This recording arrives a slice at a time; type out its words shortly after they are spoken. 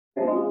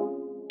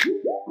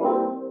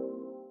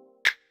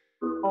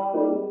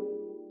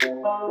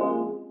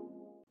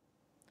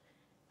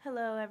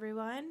Hello,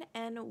 everyone,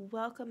 and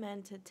welcome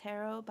into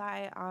Tarot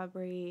by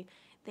Aubrey.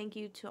 Thank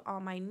you to all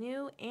my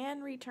new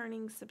and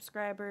returning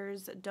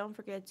subscribers. Don't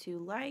forget to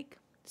like,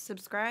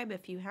 subscribe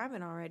if you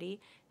haven't already,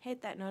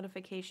 hit that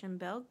notification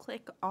bell,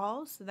 click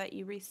all so that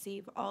you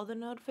receive all the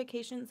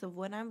notifications of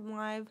when I'm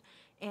live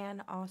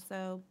and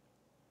also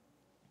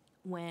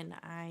when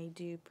I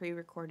do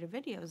pre-recorded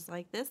videos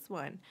like this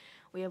one.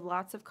 We have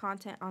lots of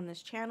content on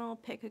this channel,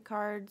 pick a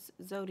cards,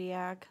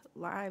 zodiac,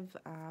 live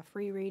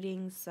free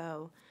readings,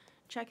 so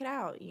check it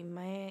out. You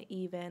may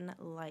even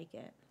like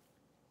it.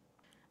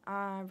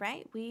 All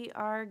right, we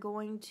are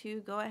going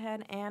to go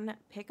ahead and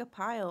pick a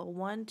pile,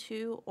 1,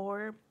 2,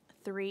 or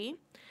 3.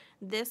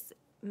 This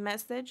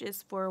message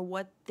is for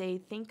what they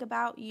think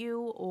about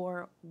you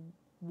or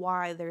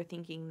why they're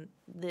thinking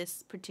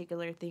this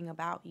particular thing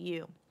about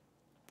you.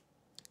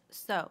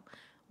 So,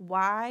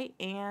 why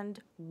and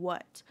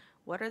what?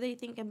 What are they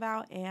thinking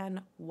about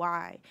and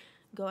why?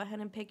 Go ahead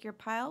and pick your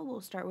pile.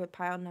 We'll start with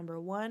pile number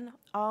 1.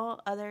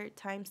 All other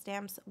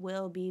timestamps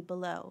will be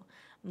below.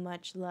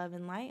 Much love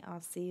and light.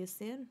 I'll see you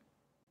soon.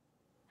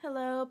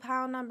 Hello,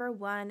 pile number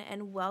 1,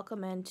 and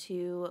welcome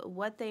into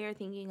what they are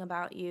thinking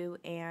about you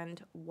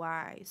and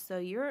why. So,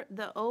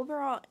 the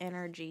overall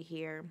energy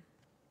here.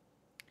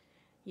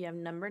 You have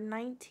number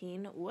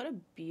 19. What a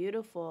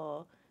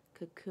beautiful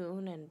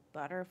cocoon and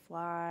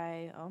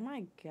butterfly. Oh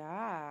my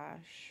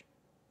gosh.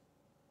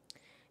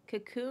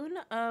 Cocoon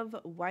of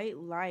white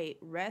light.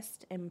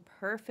 Rest in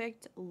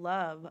perfect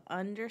love.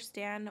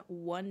 Understand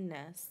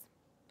oneness.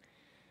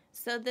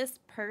 So this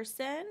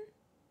person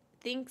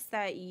thinks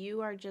that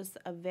you are just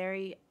a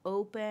very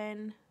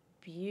open,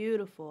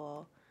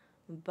 beautiful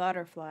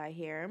butterfly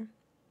here.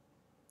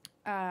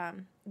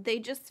 They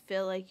just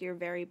feel like you're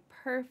very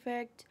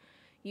perfect.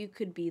 You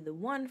could be the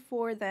one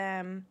for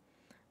them.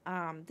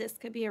 This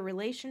could be a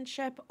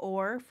relationship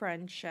or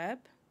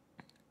friendship.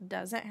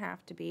 Doesn't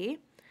have to be.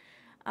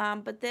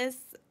 But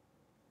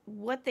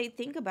what they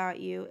think about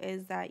you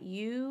is that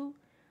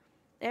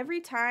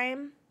every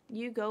time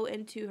you go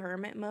into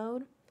hermit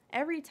mode,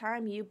 every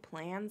time you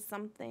plan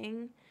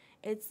something,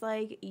 it's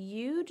like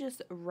you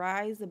just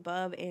rise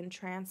above and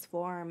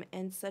transform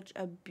in such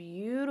a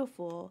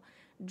beautiful,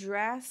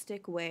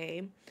 drastic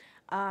way.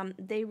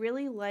 They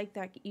really like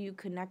that you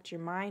connect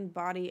your mind,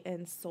 body,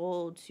 and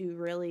soul to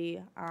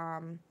really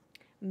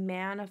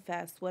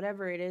manifest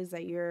whatever it is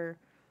that you're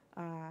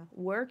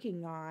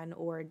working on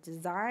or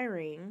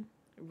desiring,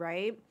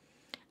 right?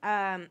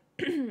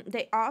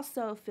 They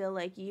also feel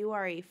like you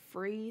are a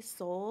free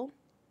soul,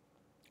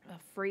 a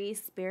free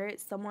spirit,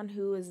 someone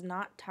who is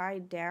not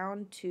tied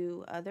down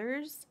to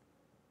others.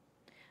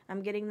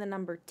 I'm getting the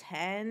number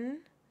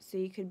 10, so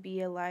you could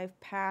be a life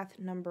path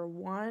number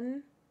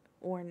 1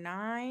 or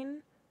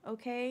 9,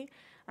 okay?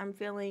 I'm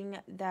feeling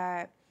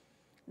that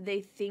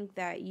they think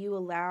that you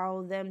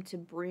allow them to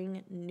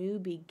bring new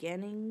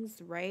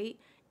beginnings, right?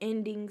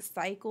 Ending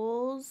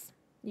cycles.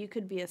 You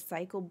could be a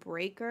cycle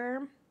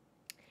breaker.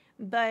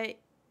 But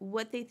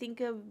what they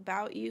think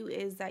about you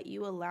is that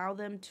you allow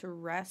them to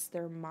rest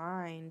their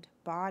mind,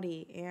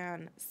 body,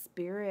 and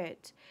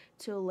spirit,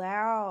 to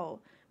allow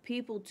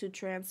people to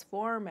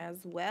transform as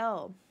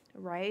well,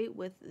 right?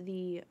 With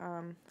the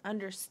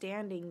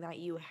understanding that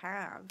you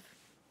have.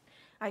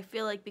 I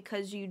feel like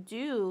because you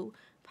do,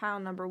 pile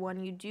number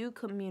 1, you do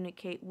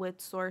communicate with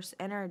source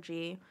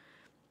energy,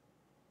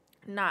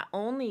 not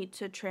only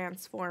to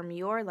transform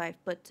your life,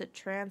 but to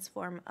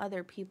transform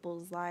other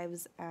people's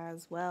lives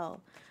as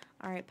well.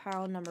 All right,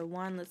 pile number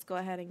 1, let's go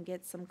ahead and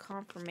get some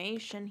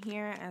confirmation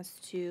here as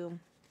to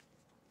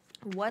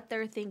what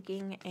they're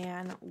thinking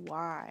and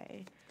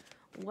why.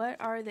 What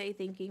are they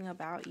thinking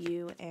about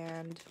you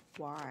and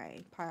why?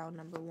 Pile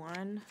number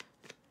 1.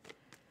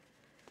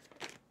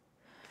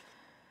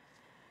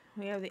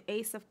 We have the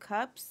Ace of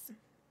Cups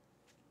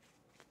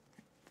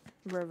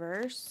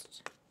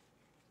reversed.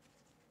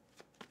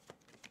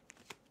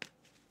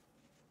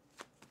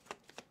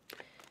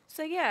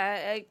 So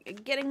yeah,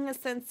 getting a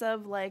sense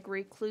of like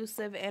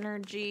reclusive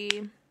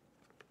energy.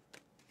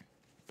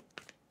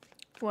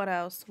 What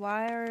else?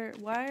 Why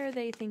are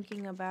they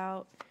thinking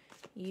about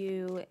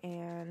you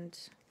and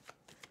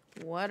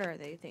what are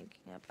they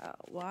thinking about?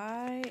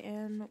 Why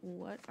and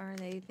what are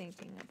they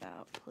thinking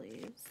about,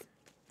 please?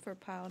 For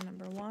pile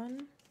number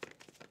 1.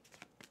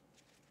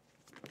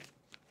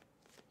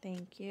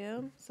 Thank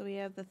you. So we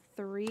have the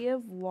 3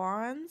 of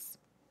Wands.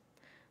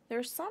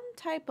 There's some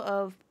type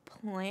of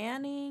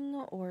planning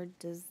or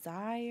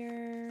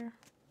desire.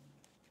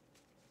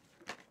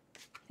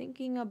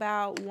 Thinking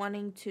about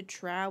wanting to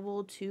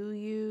travel to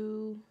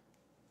you.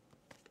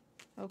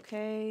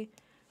 Okay.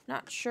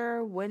 Not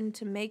sure when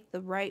to make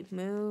the right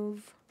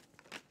move.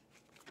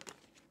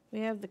 We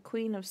have the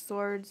Queen of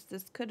Swords.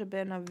 This could have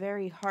been a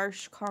very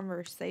harsh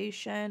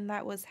conversation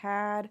that was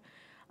had.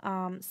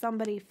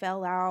 Somebody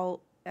fell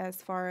out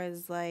as far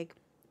as like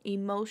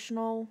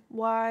emotional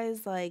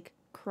wise, like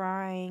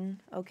crying,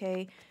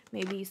 okay?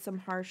 Maybe some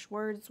harsh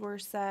words were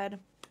said.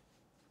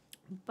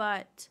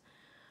 But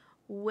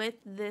with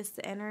this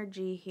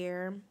energy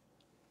here,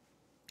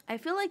 I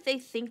feel like they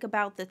think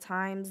about the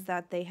times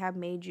that they have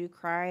made you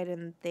cry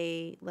and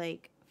they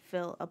like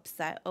feel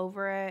upset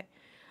over it.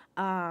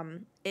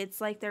 It's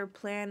like they're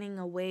planning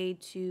a way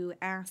to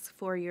ask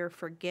for your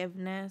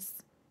forgiveness.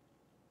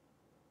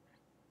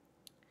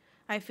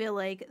 I feel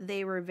like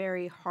they were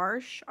very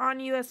harsh on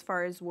you as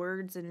far as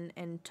words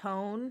and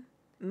tone.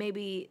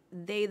 Maybe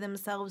they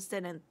themselves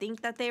didn't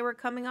think that they were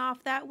coming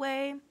off that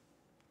way,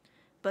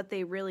 but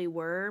they really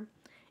were.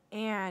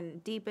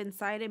 And deep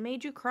inside, it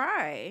made you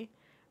cry,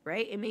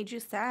 right? It made you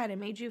sad. It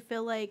made you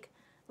feel like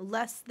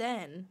less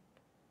than.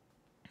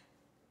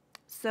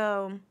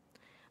 So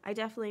I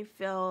definitely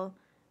feel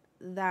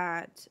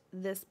that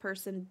this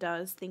person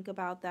does think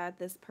about that.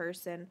 This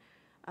person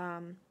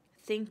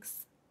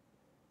thinks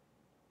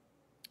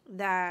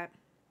that,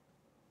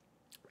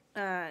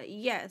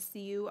 yes,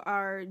 you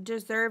are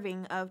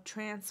deserving of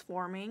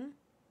transforming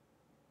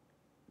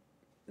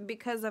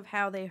because of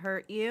how they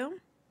hurt you.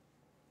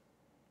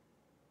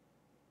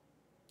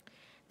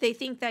 They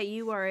think that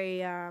you are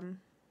a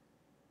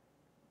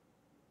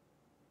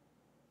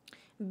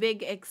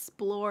big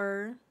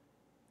explorer,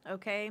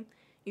 okay?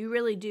 You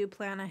really do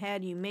plan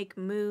ahead. You make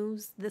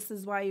moves. This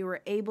is why you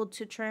were able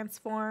to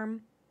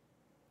transform.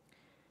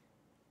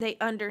 They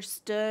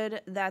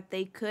understood that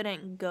they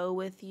couldn't go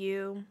with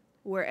you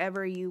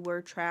wherever you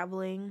were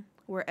traveling,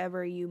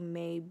 wherever you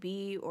may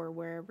be, or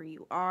wherever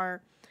you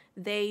are.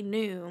 They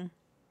knew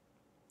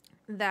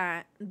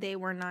that they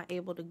were not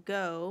able to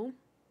go,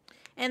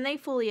 and they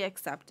fully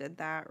accepted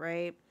that,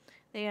 right?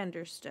 They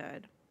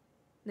understood.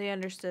 They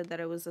understood that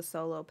it was a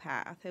solo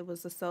path. It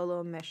was a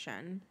solo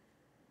mission.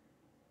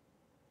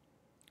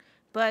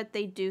 But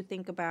they do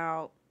think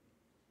about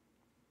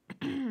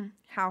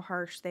how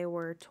harsh they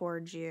were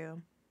towards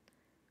you.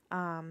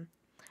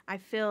 I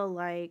feel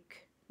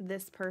like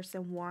this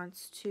person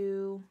wants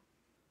to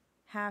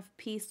have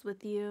peace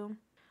with you.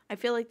 I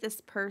feel like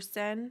this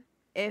person,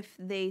 if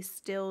they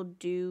still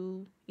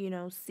do,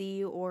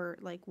 see or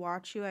like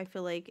watch you, I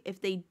feel like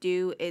if they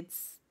do,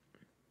 it's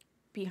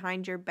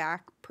behind your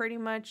back pretty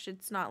much.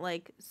 It's not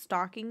like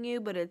stalking you,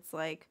 but it's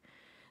like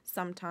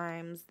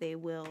sometimes they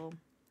will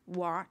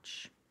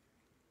watch.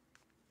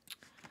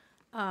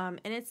 And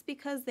it's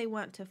because they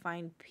want to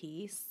find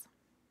peace.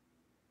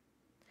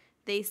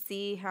 They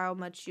see how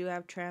much you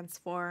have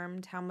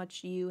transformed, how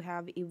much you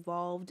have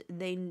evolved.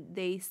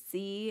 They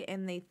see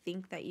and they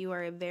think that you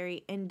are a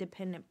very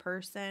independent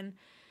person.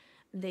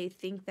 They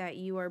think that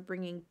you are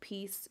bringing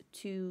peace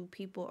to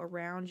people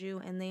around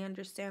you, and they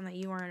understand that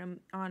you are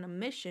on a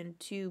mission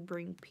to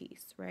bring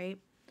peace, right?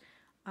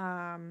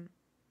 To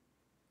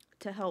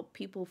help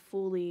people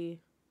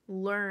fully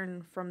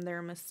learn from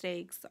their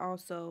mistakes,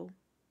 also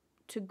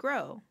to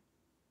grow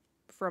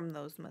from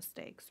those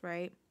mistakes,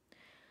 right?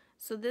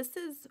 So this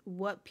is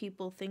what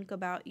people think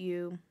about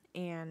you,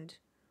 and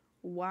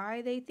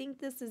why they think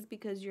this is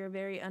because you're a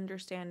very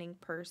understanding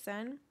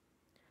person.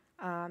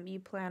 You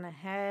plan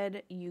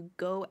ahead. You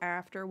go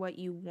after what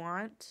you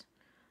want.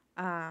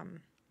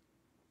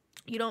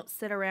 You don't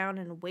sit around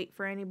and wait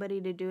for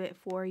anybody to do it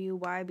for you.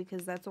 Why?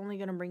 Because that's only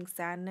going to bring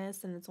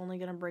sadness, and it's only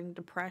going to bring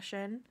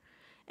depression.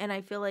 And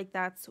I feel like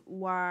that's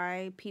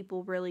why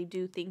people really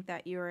do think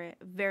that you're a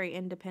very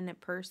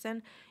independent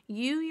person.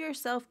 You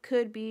yourself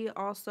could be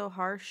also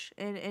harsh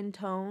in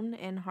tone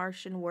and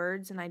harsh in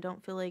words, and I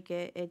don't feel like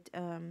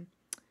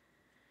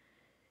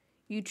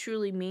you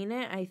truly mean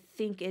it. I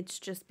think it's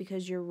just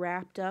because you're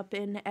wrapped up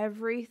in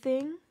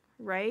everything,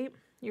 right?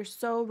 You're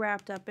so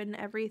wrapped up in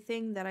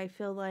everything that I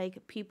feel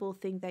like people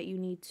think that you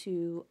need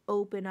to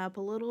open up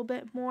a little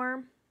bit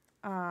more.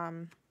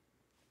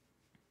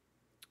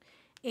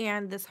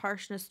 And this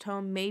harshness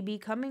tone may be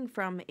coming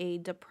from a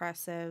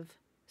depressive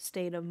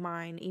state of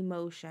mind,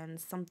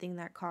 emotions, something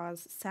that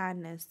caused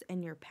sadness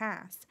in your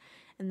past.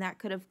 And that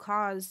could have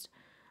caused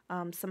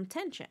some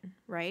tension,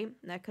 right?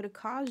 That could have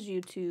caused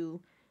you to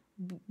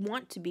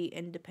want to be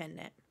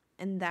independent.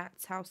 And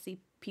that's how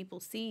people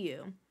see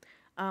you.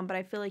 But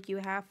I feel like you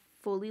have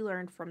fully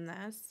learned from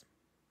this.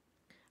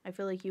 I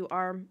feel like you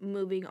are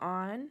moving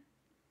on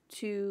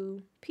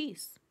to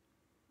peace,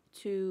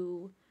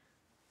 to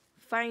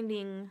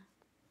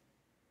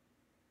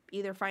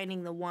either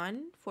finding the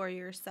one for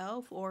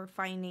yourself, or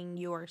finding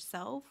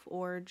yourself,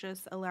 or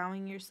just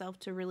allowing yourself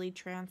to really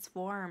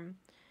transform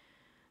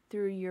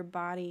through your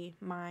body,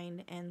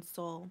 mind, and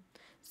soul.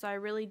 So I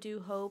really do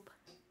hope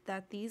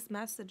that these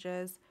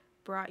messages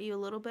brought you a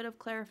little bit of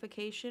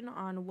clarification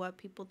on what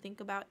people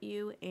think about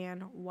you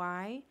and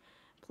why.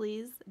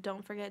 Please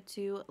don't forget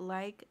to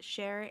like,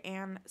 share,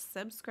 and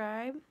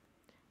subscribe.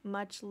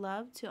 Much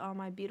love to all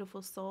my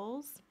beautiful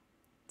souls.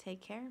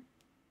 Take care.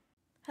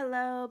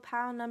 Hello,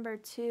 pile number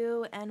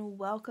 2, and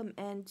welcome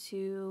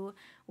into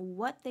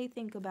what they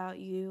think about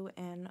you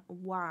and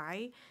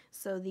why.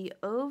 So the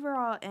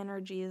overall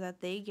energy that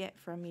they get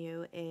from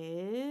you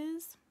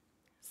is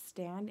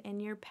stand in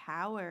your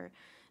power.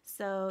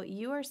 So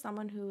you are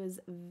someone who is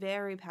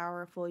very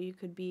powerful. You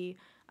could be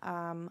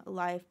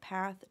life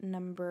path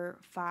number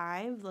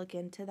 5. Look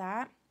into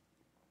that.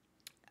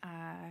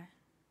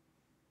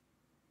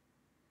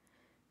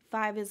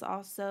 5 is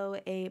also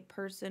a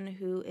person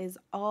who is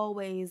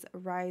always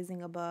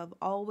rising above,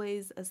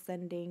 always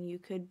ascending. You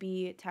could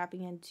be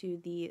tapping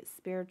into the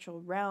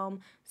spiritual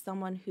realm,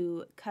 someone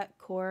who cut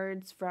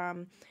cords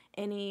from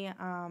any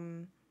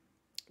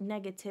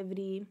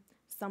negativity,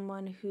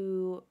 someone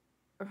who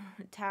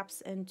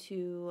taps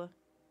into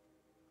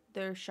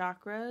their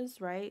chakras,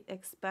 right?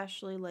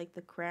 Especially like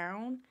the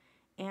crown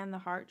and the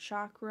heart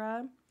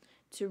chakra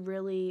to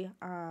really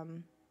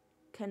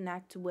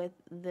connect with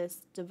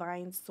this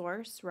divine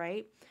source,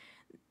 right?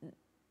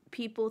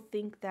 People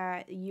think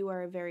that you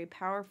are very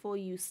powerful.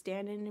 You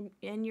stand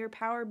in your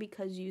power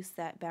because you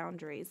set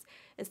boundaries.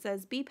 It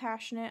says, be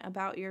passionate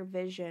about your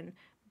vision,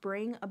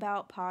 bring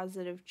about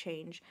positive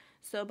change.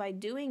 So by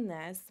doing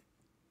this,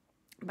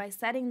 by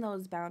setting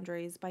those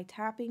boundaries, by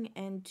tapping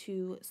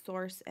into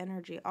source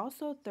energy,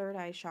 also third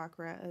eye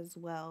chakra as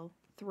well,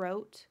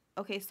 throat.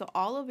 Okay, so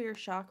all of your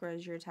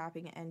chakras you're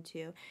tapping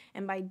into.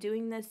 And by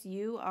doing this,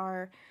 you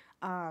are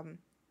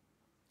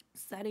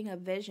setting a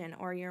vision,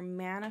 or you're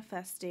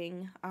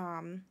manifesting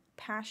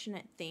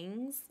passionate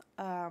things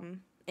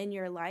in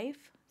your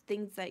life,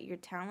 things that you're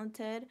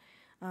talented,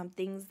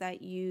 things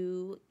that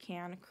you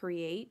can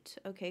create,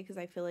 okay? Because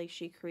I feel like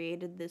she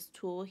created this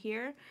tool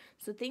here.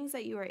 So things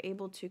that you are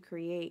able to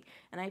create.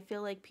 And I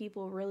feel like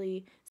people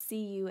really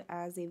see you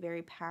as a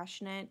very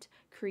passionate,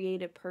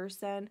 creative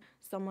person,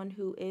 someone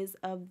who is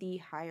of the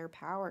higher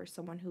power,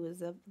 someone who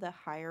is of the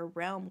higher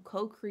realm,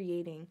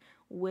 co-creating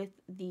with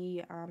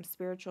the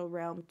spiritual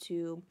realm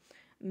to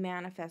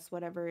manifest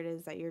whatever it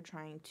is that you're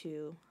trying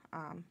to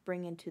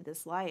bring into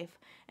this life.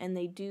 And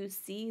they do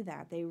see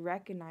that. They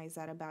recognize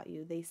that about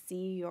you. They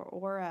see your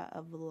aura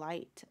of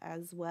light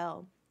as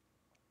well.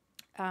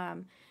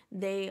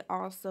 They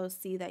also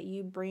see that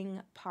you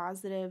bring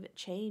positive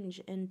change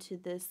into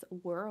this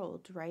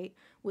world, right?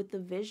 With the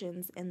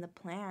visions and the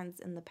plans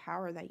and the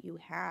power that you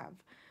have.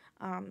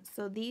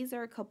 So these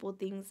are a couple of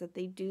things that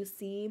they do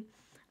see,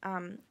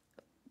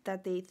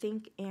 that they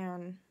think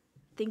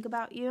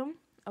about you,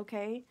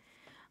 okay?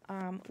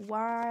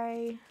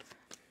 Why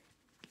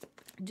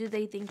do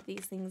they think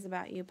these things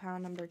about you? Pile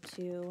number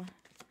 2.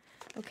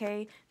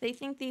 Okay, they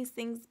think these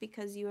things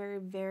because you are a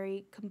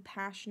very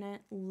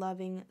compassionate,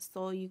 loving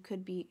soul. You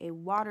could be a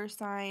water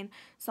sign,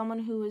 someone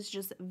who is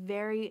just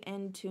very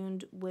in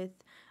tuned with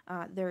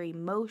their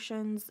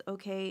emotions,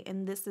 okay?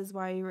 And this is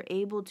why you're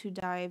able to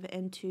dive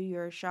into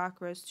your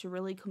chakras to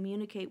really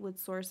communicate with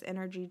source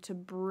energy, to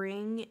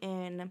bring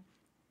in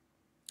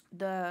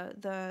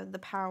the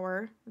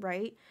power,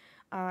 right?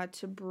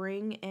 To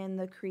bring in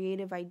the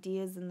creative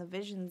ideas and the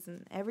visions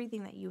and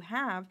everything that you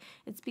have.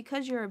 It's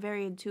because you're a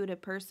very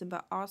intuitive person,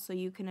 but also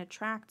you can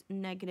attract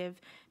negative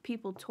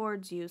people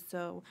towards you.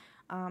 So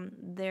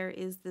there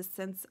is this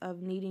sense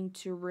of needing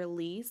to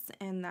release,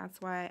 and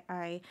that's why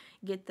I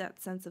get that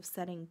sense of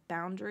setting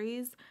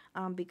boundaries,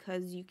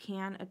 because you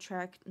can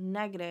attract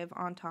negative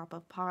on top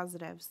of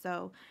positive.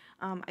 So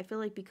I feel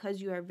like because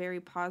you are a very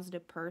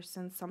positive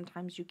person,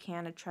 sometimes you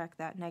can attract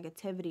that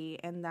negativity,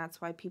 and that's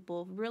why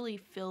people really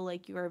feel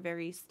like you are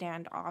very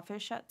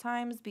standoffish at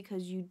times,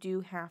 because you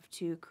do have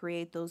to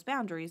create those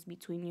boundaries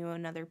between you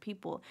and other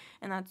people,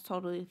 and that's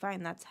totally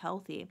fine. That's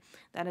healthy.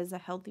 That is a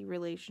healthy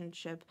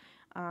relationship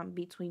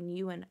between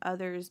you and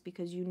others,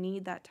 because you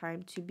need that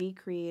time to be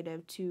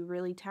creative, to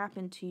really tap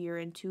into your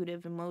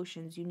intuitive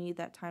emotions. You need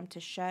that time to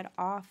shed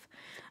off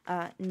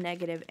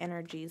negative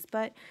energies.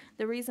 But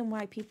the reason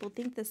why people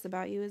think this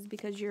about you is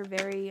because you're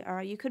very,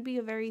 you could be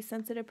a very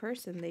sensitive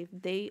person.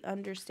 They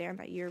understand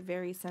that you're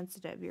very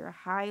sensitive. You're a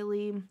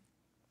highly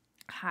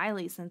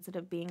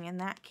sensitive being, and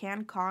that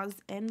can cause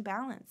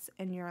imbalance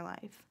in your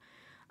life.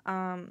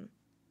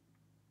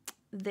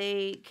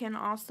 They can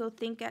also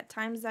think at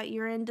times that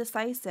you're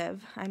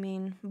indecisive. I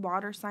mean,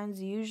 water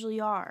signs usually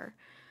are.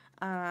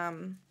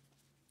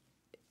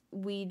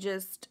 We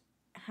just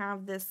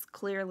have this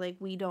clear, like,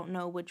 we don't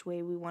know which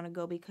way we want to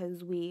go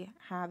because we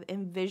have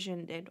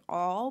envisioned it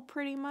all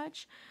pretty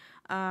much.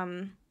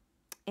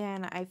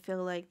 And I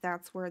feel like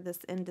that's where this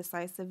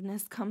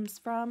indecisiveness comes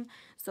from.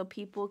 So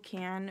people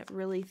can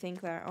really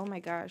think that, oh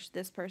my gosh,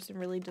 this person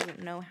really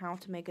doesn't know how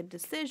to make a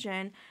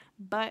decision.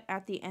 But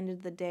at the end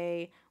of the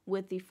day,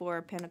 with the Four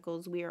of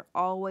Pentacles, we are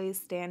always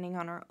standing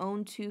on our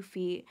own 2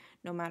 feet,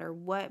 no matter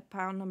what.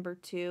 Pile number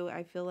 2,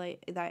 I feel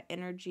like that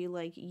energy,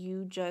 like,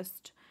 you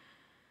just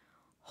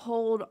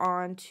hold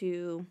on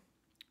to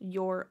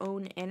your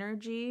own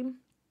energy.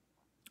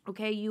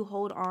 Okay, you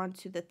hold on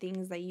to the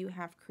things that you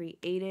have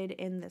created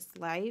in this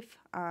life.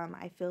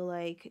 I feel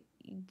like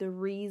the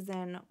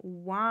reason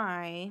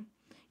why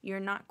you're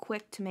not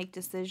quick to make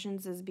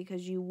decisions is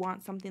because you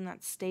want something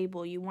that's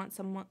stable. You want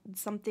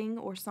something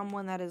or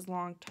someone that is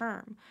long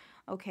term.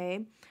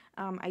 Okay,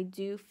 I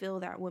do feel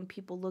that when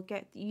people look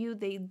at you,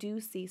 they do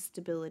see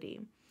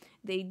stability.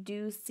 They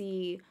do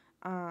see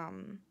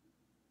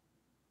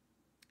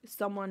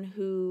someone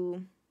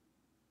who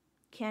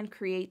can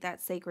create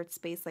that sacred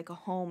space, like a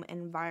home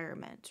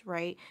environment,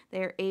 right?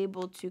 They're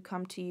able to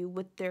come to you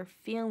with their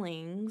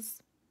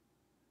feelings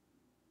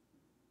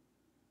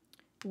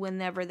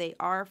whenever they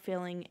are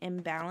feeling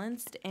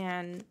imbalanced,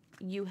 and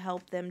you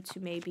help them to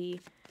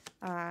maybe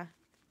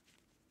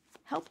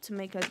help to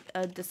make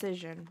a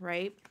decision,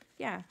 right?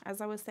 Yeah, as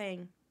I was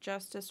saying,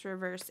 justice,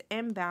 reverse,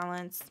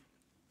 imbalance,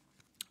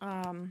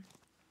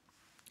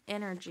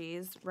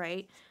 energies,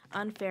 right?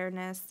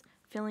 Unfairness,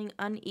 feeling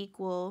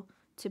unequal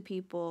to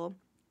people.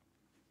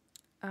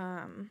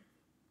 And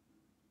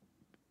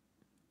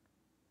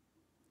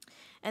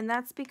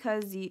that's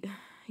because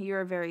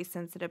you're a very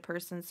sensitive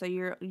person, so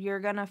you're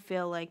gonna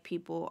feel like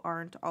people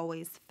aren't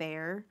always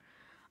fair.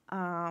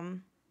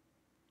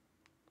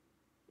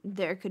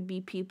 There could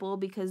be people,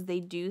 because they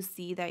do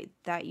see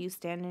that you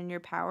stand in your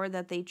power,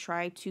 that they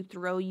try to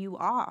throw you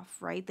off,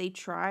 right? They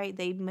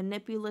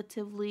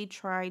manipulatively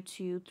try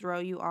to throw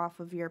you off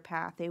of your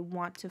path. They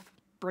want to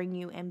bring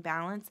you in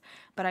balance,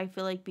 but I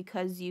feel like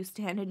because you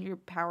stand in your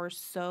power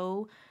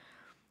so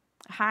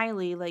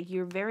highly, like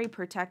you're very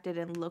protected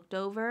and looked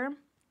over,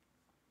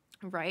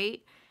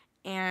 right?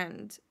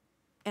 And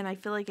I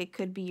feel like it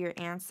could be your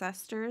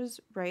ancestors,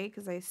 right?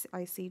 Because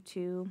I see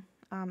two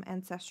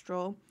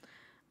ancestral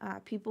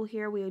people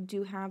here. We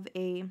do have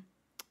a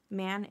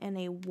man and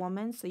a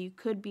woman, so you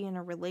could be in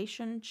a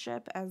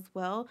relationship as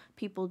well.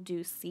 People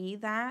do see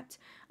that.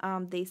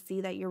 They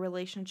see that your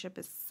relationship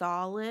is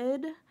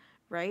solid,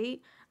 right?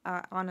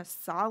 On a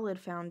solid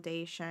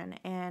foundation.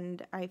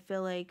 And I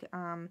feel like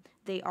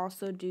they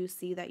also do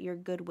see that you're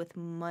good with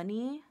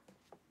money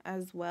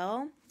as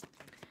well.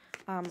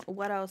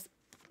 What else?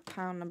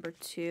 Pile number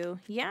 2.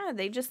 Yeah,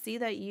 they just see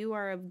that you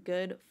are of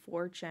good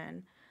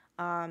fortune.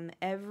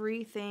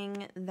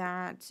 Everything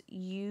that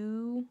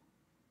you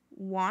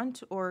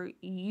want, or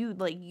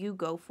you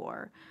go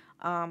for.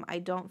 I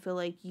don't feel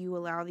like you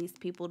allow these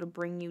people to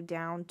bring you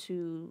down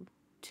to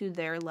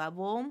their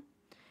level,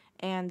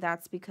 and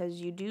that's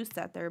because you do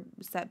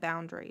set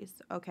boundaries,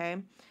 okay?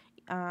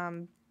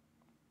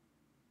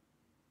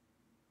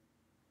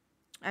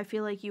 I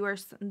feel like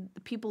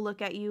people look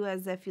at you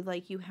as if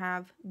you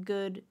have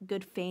good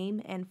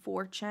fame and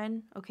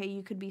fortune. Okay,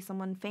 you could be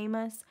someone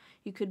famous.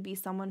 You could be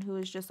someone who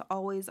is just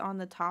always on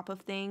the top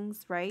of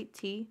things, right?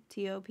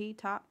 Top,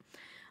 top.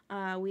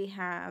 We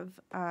have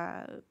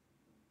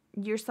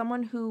you're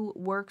someone who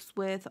works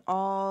with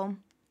all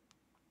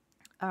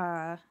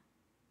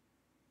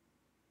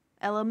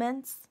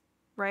elements,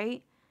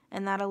 right?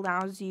 And that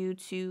allows you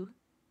to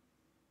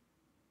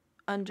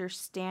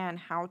understand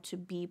how to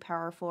be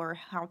powerful, or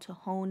how to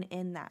hone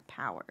in that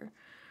power,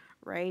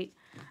 right?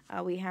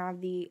 We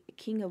have the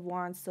King of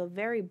Wands, so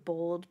very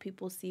bold.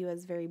 People see you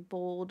as very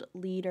bold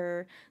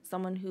leader,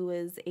 someone who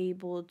is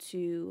able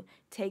to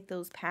take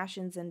those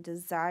passions and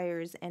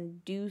desires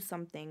and do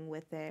something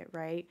with it,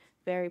 right?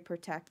 Very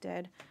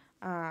protected.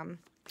 I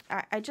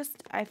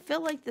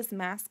feel like this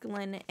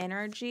masculine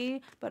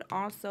energy, but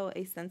also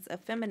a sense of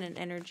feminine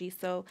energy.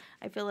 So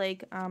I feel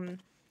like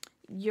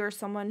you're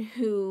someone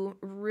who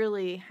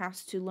really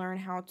has to learn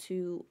how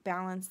to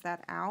balance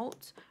that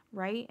out,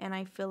 right? And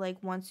I feel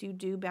like once you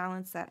do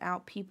balance that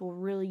out, people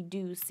really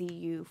do see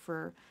you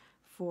for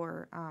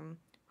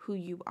who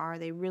you are.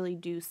 They really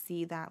do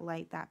see that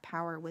light, that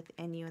power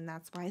within you, and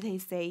that's why they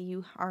say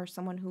you are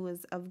someone who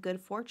is of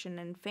good fortune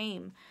and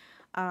fame.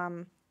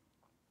 And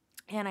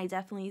I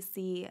definitely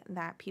see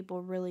that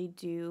people really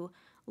do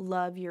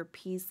love your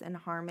peace and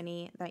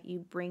harmony that you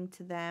bring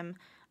to them.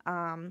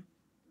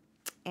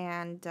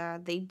 And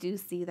they do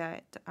see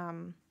that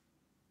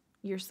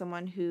you're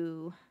someone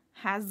who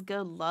has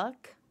good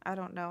luck. I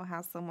don't know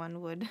how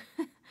someone would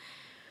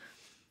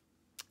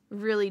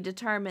really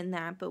determine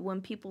that, but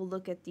when people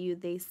look at you,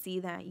 they see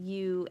that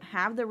you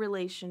have the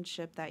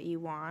relationship that you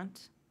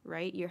want,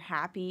 right? You're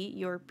happy,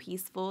 you're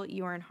peaceful,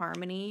 you're in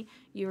harmony,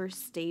 you're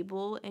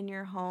stable in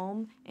your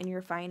home and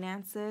your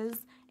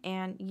finances,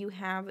 and you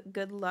have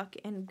good luck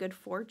and good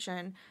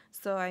fortune.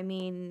 So I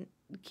mean,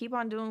 keep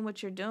on doing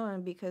what you're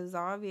doing, because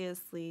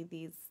obviously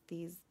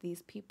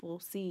these people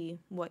see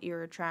what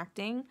you're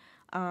attracting,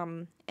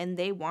 and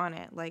they want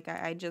it. Like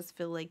I just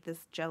feel like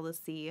this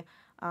jealousy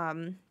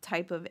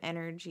type of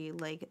energy.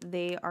 Like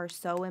they are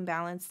so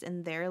imbalanced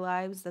in their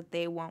lives that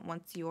they want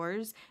what's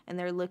yours, and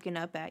they're looking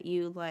up at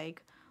you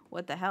like,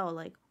 what the hell?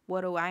 Like,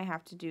 what do I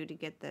have to do to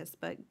get this?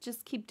 But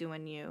just keep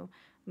doing you,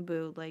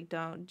 boo. Like,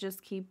 don't,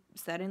 just keep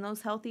setting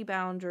those healthy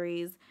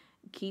boundaries.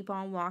 Keep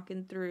on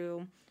walking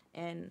through,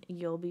 and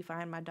you'll be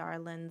fine, my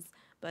darlings.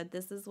 But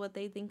this is what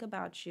they think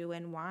about you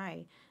and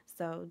why.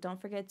 So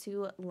don't forget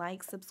to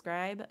like,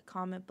 subscribe,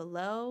 comment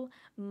below.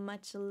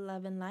 Much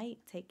love and light.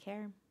 Take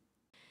care.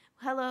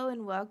 Hello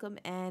and welcome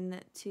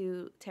in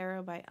to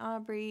Tarot by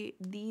Aubrey.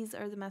 These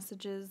are the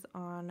messages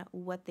on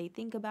what they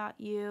think about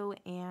you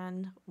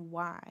and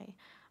why.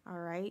 All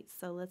right,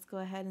 so let's go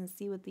ahead and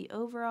see what the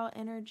overall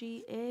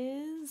energy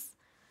is.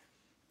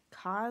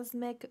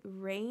 Cosmic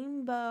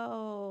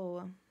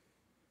Rainbow.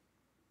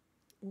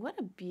 What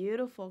a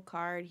beautiful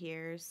card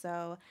here.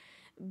 So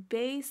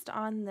based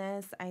on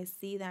this, I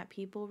see that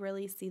people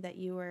really see that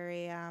you are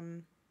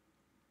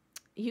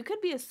You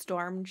could be a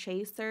storm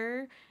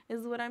chaser,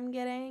 is what I'm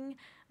getting.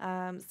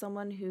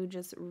 Someone who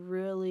just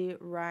really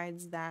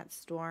rides that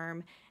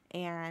storm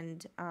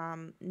and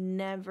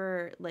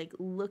never like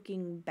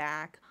looking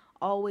back,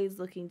 always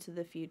looking to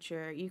the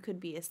future. You could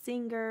be a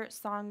singer,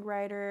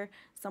 songwriter,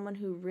 someone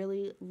who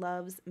really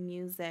loves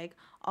music,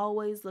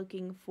 always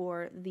looking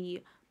for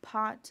the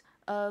pot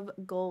of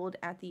gold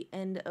at the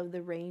end of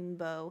the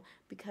rainbow,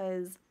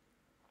 because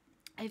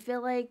I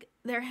feel like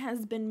there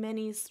has been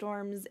many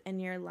storms in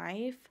your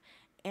life,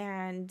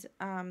 and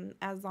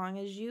as long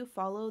as you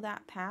follow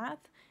that path,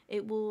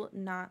 it will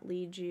not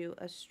lead you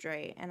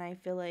astray. And I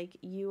feel like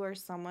you are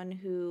someone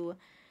who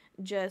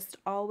just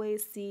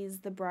always sees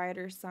the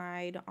brighter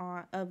side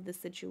of the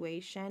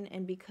situation,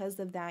 and because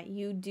of that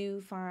you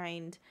do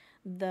find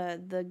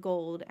the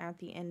gold at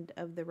the end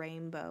of the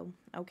rainbow.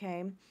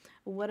 Okay,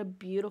 what a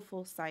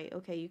beautiful sight.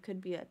 Okay, you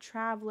could be a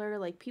traveler,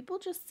 like people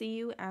just see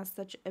you as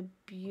such a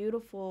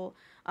beautiful,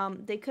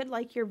 they could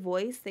like your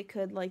voice, they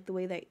could like the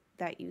way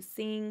that you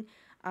sing,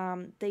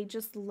 they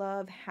just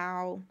love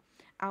how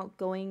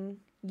outgoing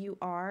you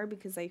are,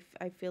 because I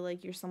feel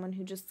like you're someone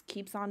who just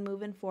keeps on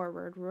moving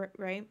forward,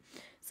 right?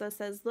 So it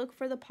says, look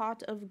for the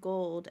pot of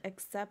gold,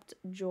 accept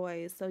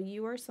joy. So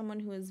you are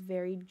someone who is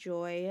very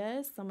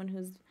joyous, someone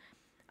who's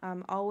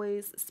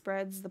always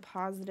spreads the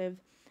positive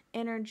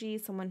energy,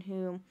 someone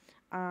who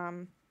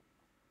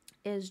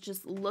is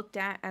just looked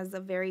at as a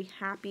very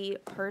happy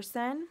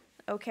person,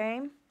 okay?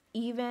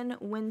 Even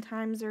when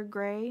times are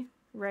gray,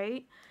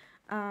 right?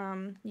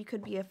 You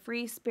could be a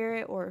free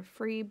spirit or a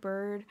free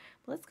bird.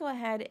 But let's go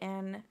ahead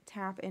and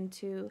tap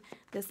into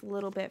this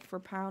little bit for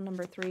pile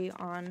number 3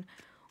 on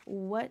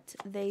what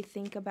they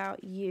think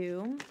about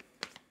you.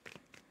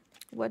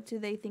 What do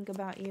they think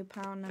about you,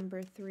 pile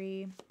number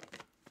 3?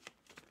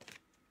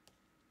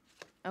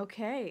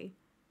 Okay,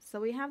 so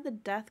we have the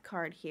death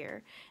card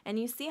here. And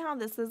you see how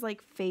this is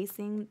like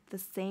facing the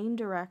same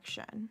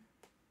direction.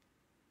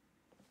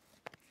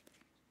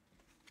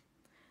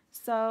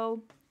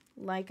 So,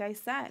 like I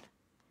said,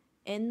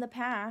 in the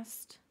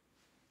past,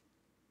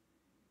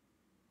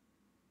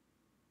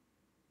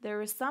 there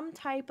was some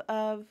type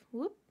of,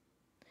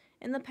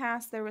 in the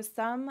past, there was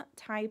some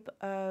type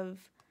of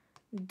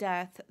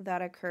death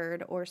that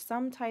occurred, or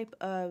some type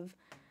of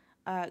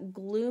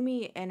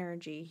gloomy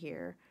energy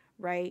here,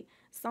 right?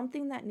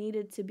 Something that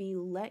needed to be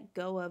let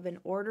go of in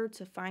order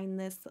to find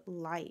this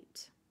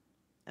light,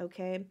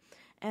 okay?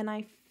 And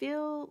I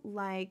feel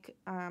like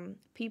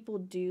people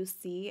do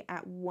see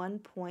at one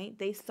point,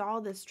 they saw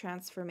this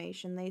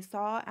transformation. They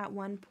saw at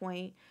one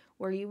point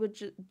where you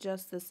would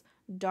just this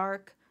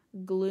dark,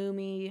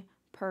 gloomy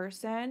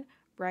person,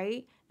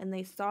 right? And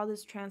they saw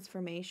this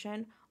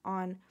transformation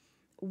on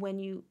when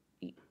you,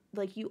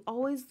 like, you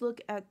always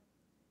look at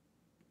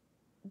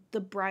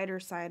the brighter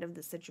side of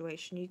the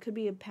situation. You could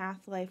be a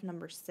path life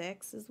number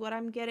 6 is what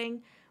I'm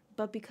getting.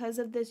 But because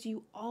of this,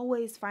 you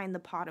always find the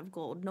pot of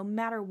gold. No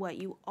matter what,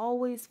 you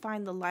always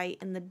find the light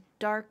in the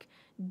dark,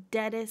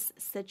 deadest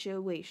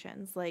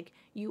situations. Like,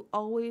 you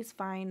always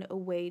find a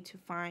way to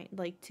find,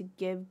 like, to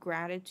give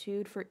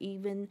gratitude for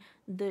even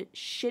the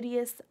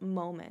shittiest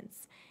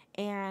moments.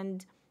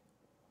 And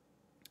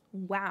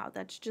wow,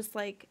 that's just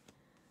like,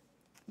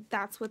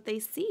 that's what they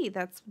see.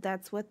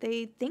 That's what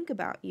they think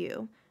about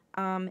you.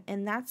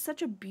 And that's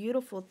such a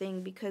beautiful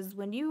thing, because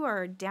when you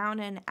are down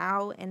and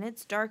out and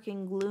it's dark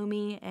and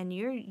gloomy and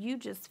you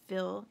just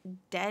feel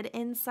dead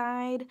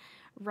inside,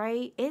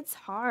 right? It's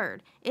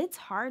hard. It's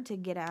hard to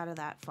get out of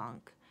that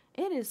funk.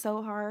 It is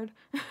so hard.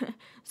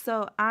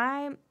 So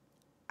I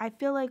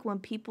feel like when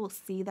people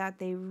see that,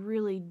 they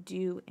really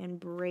do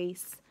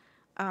embrace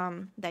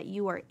that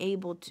you are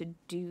able to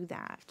do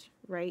that,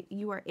 right?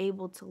 You are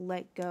able to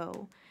let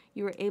go.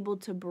 You are able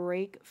to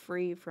break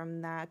free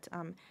from that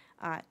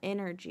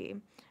energy.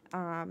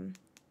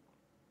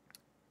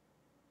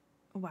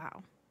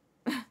 Wow.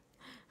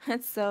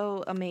 That's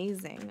so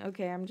amazing.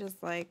 Okay, I'm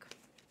just like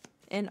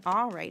in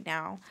awe right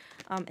now.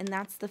 And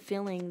that's the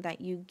feeling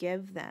that you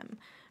give them,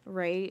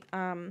 right?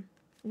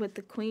 With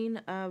the Queen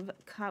of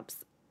Cups,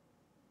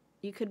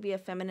 you could be a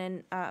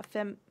feminine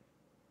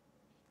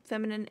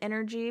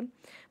energy.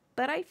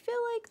 But I feel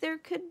like there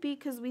could be,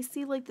 because we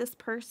see like this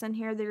person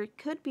here, there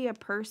could be a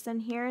person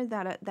here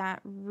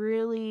that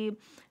really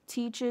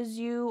teaches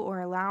you or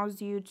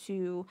allows you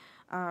to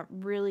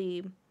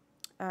really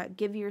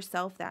give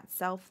yourself that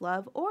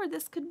self-love. Or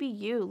this could be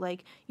you,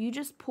 like you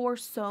just pour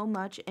so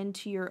much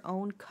into your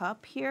own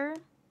cup here.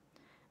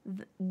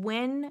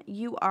 When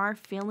you are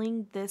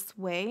feeling this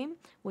way,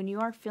 when you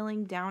are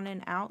feeling down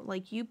and out,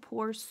 like you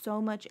pour so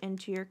much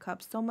into your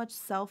cup, so much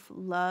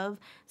self-love,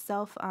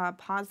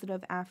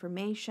 positive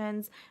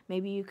affirmations.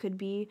 Maybe you could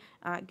be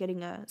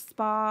getting a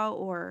spa,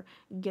 or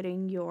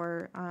getting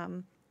your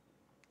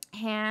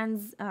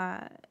hands,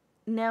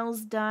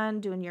 nails done,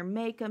 doing your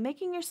makeup,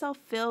 making yourself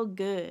feel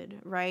good,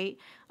 right?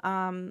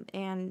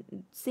 And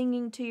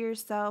singing to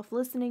yourself,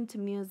 listening to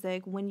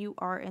music when you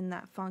are in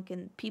that funk,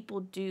 and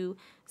people do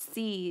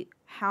see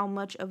how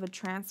much of a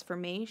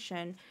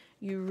transformation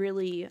you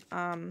really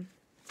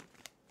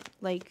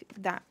like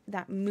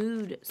that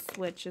mood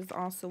switch is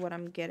also what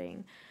I'm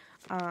getting.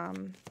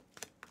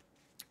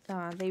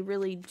 They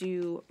really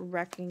do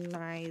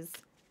recognize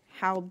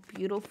how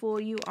beautiful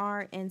you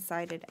are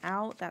inside and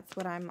out. That's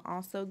what I'm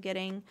also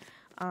getting.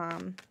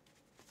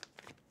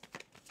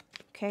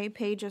 Okay,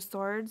 Page of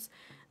Swords.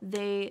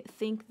 They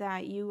think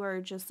that you are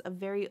just a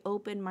very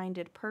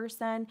open-minded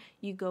person.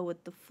 You go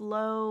with the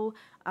flow.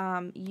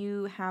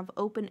 You have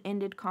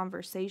open-ended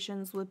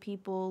conversations with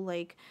people.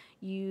 Like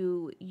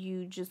you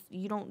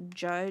don't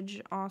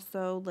judge.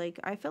 Also, like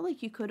I feel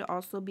like you could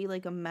also be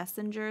like a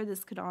messenger.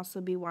 This could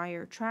also be why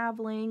you're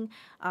traveling.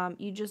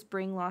 You just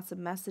bring lots of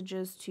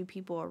messages to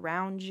people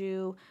around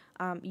you.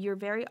 You're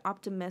very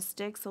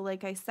optimistic. So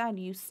like I said,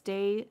 you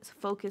stay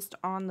focused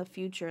on the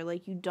future.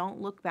 Like you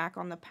don't look back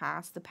on the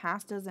past. The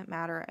past doesn't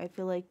matter. I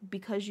feel like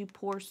because you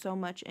pour so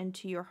much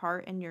into your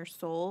heart and your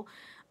soul,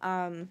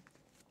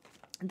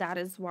 that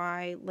is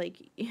why, like,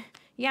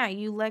 yeah,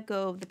 you let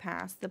go of the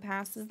past. The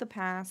past is the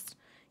past.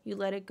 You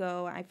let it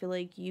go. I feel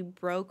like you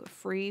broke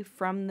free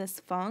from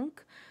this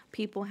funk.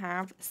 People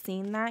have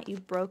seen that. You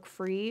broke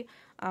free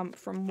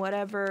from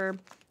whatever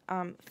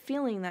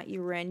feeling that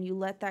you were in. You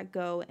let that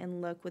go, and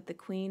look, with the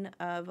Queen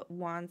of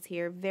Wands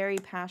here, very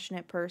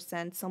passionate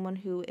person, someone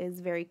who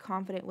is very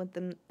confident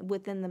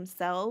within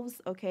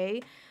themselves,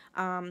 okay?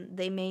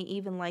 They may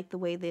even like the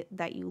way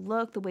that you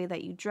look, the way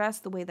that you dress,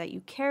 the way that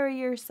you carry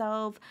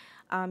yourself.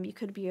 You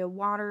could be a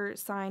water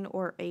sign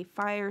or a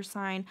fire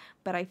sign,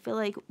 but I feel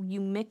like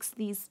you mix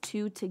these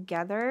two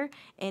together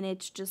and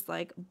it's just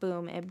like,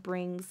 boom, it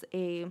brings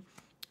a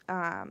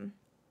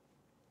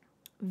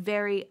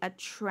very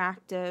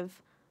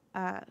attractive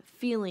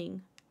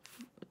feeling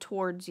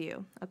towards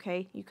you,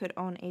 okay? You could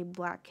own a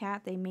black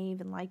cat. They may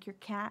even like your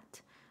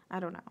cat. I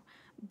don't know.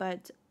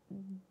 But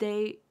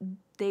they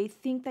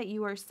think that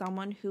you are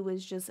someone who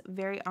is just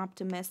very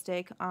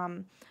optimistic,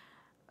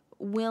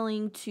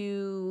 willing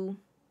to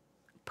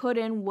put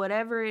in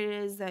whatever it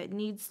is that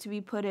needs to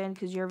be put in,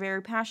 because you're a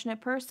very passionate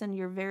person.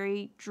 You're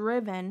very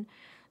driven.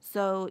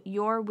 So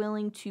you're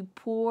willing to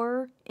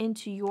pour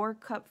into your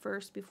cup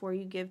first before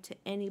you give to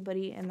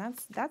anybody, and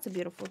that's a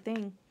beautiful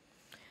thing.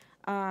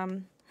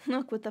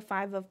 Look, with the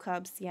Five of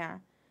Cups, yeah,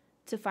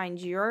 to find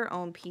your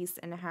own peace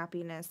and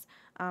happiness.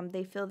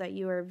 They feel that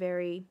you are a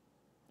very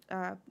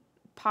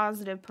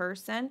positive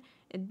person.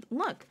 And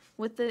look,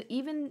 with the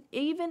even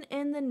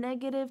in the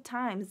negative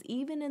times,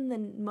 even in the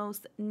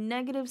most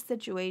negative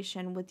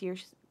situation, with your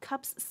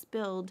cups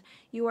spilled,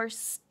 you are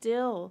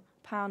still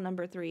pile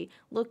number 3,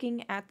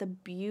 looking at the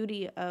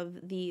beauty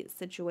of the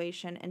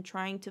situation and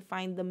trying to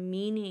find the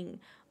meaning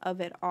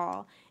of it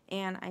all.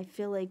 And I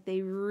feel like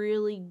they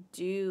really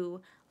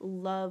do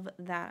love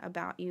that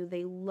about you.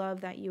 They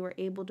love that you are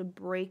able to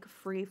break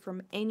free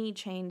from any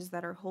chains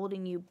that are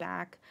holding you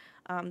back.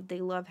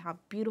 They love how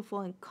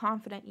beautiful and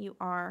confident you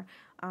are.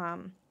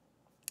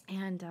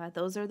 And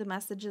those are the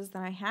messages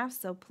that I have.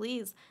 So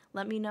please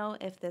let me know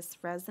if this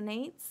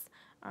resonates.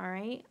 All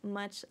right.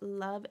 Much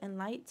love and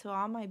light to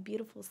all my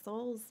beautiful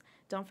souls.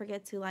 Don't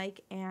forget to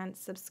like and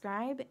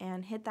subscribe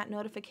and hit that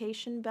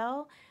notification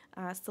bell.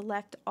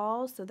 Select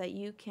all so that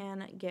you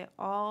can get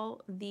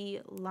all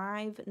the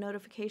live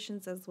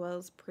notifications as well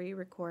as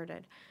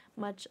pre-recorded.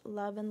 Much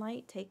love and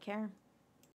light. Take care.